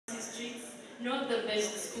not the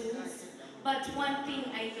best schools, but one thing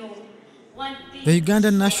I know. The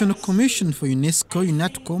Ugandan National Commission for UNESCO,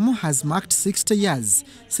 Unatcom, has marked 60 years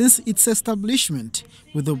since its establishment,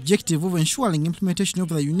 with the objective of ensuring implementation of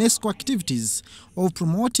the UNESCO activities of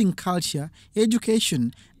promoting culture,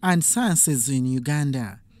 education and sciences in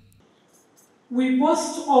Uganda. We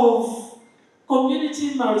boast of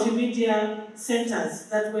community multimedia centers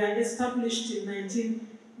that were established in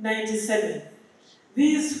 1997.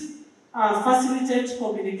 These facilitate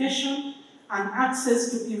communication and access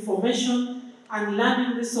to information and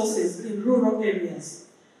learning resources in rural areas.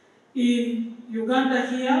 In Uganda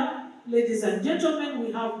here, ladies and gentlemen,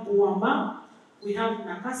 we have Buama, we have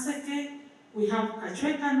Nakaseke, we have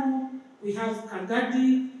Kachwekano, we have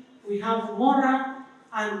Kagadi, we have Mora,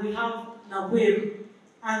 and we have Nabweru.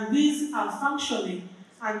 And these are functioning,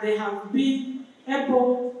 and they have been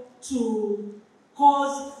able to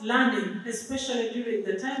cause learning, especially during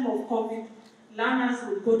the time of COVID. Learners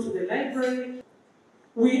would go to the library.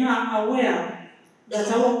 We are aware that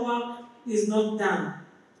our work is not done.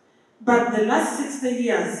 But the last 60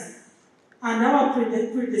 years and our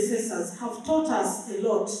predecessors have taught us a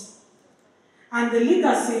lot. And the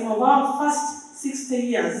legacy of our first 60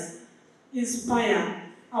 years inspire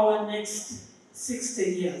our next 60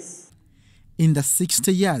 years. In the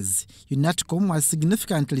 60 years, Unatcom has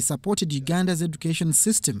significantly supported Uganda's education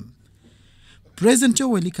system. President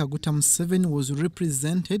Yoweri Kaguta Museveni was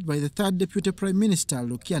represented by the third Deputy Prime Minister,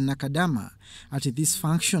 Lukia Nakadama, at this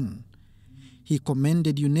function. He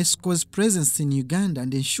commended UNESCO's presence in Uganda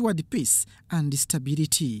and ensured peace and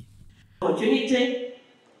stability. Opportunity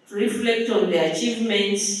to reflect on the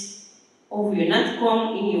achievements of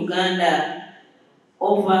Unatcom in Uganda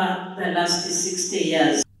over the last 60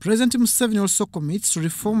 years. President Museveni also commits to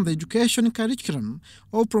reform the education curriculum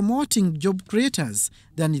of promoting job creators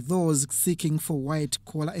than those seeking for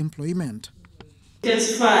white-collar employment.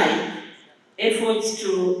 Intensify efforts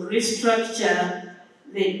to restructure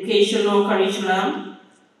the educational curriculum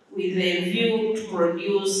with a view to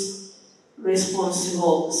produce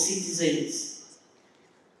responsible citizens.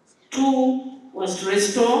 2 was to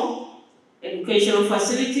restore educational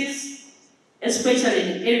facilities, especially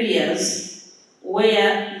in areas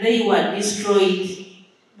where they were destroyed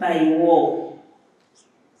by war.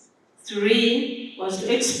 3 was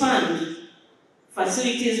to expand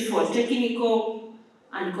facilities for technical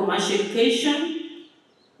and commercial education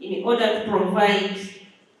in order to provide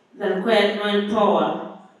the required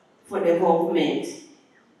manpower for development.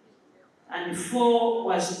 And 4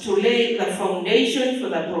 was to lay the foundation for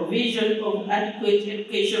the provision of adequate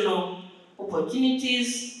educational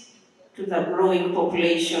opportunities to the growing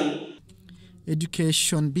population.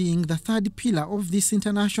 Education being the third pillar of this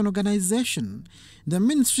international organization, the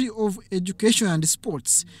Ministry of Education and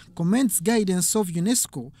Sports commends guidance of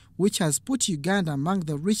UNESCO, which has put Uganda among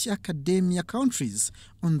the rich academia countries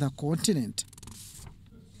on the continent.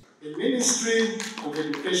 The Ministry of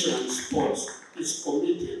Education and Sports is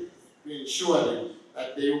committed to ensuring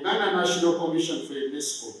that the Uganda National Commission for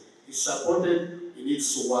UNESCO is supported in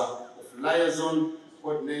its work of liaison,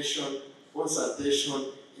 coordination, consultation,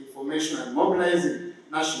 information and mobilizing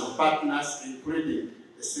national partners, including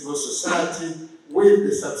the civil society, with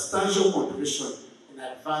the substantial contribution in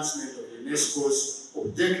advancement of UNESCO's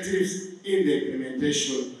objectives in the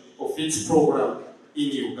implementation of its program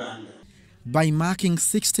in Uganda. By marking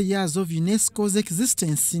 60 years of UNESCO's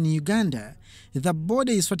existence in Uganda, the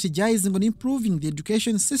body is strategizing on improving the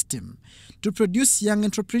education system to produce young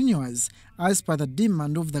entrepreneurs as per the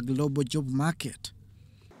demand of the global job market.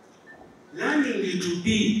 Learning to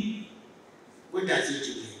be, what does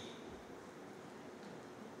it mean?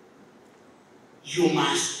 You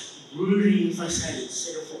must really emphasize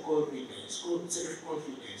self-confidence,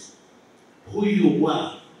 who you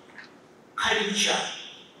are. Culture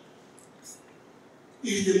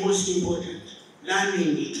is the most important.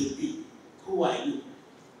 Learning to be, who are you?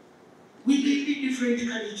 We may be different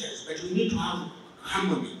cultures, but we need to have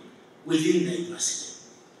harmony within diversity.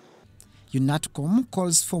 Unatcom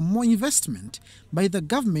calls for more investment by the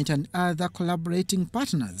government and other collaborating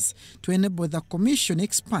partners to enable the Commission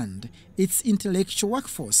expand its intellectual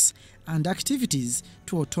workforce and activities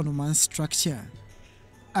to autonomous structure.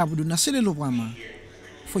 Abdu Nasir Lubwama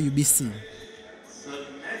for UBC.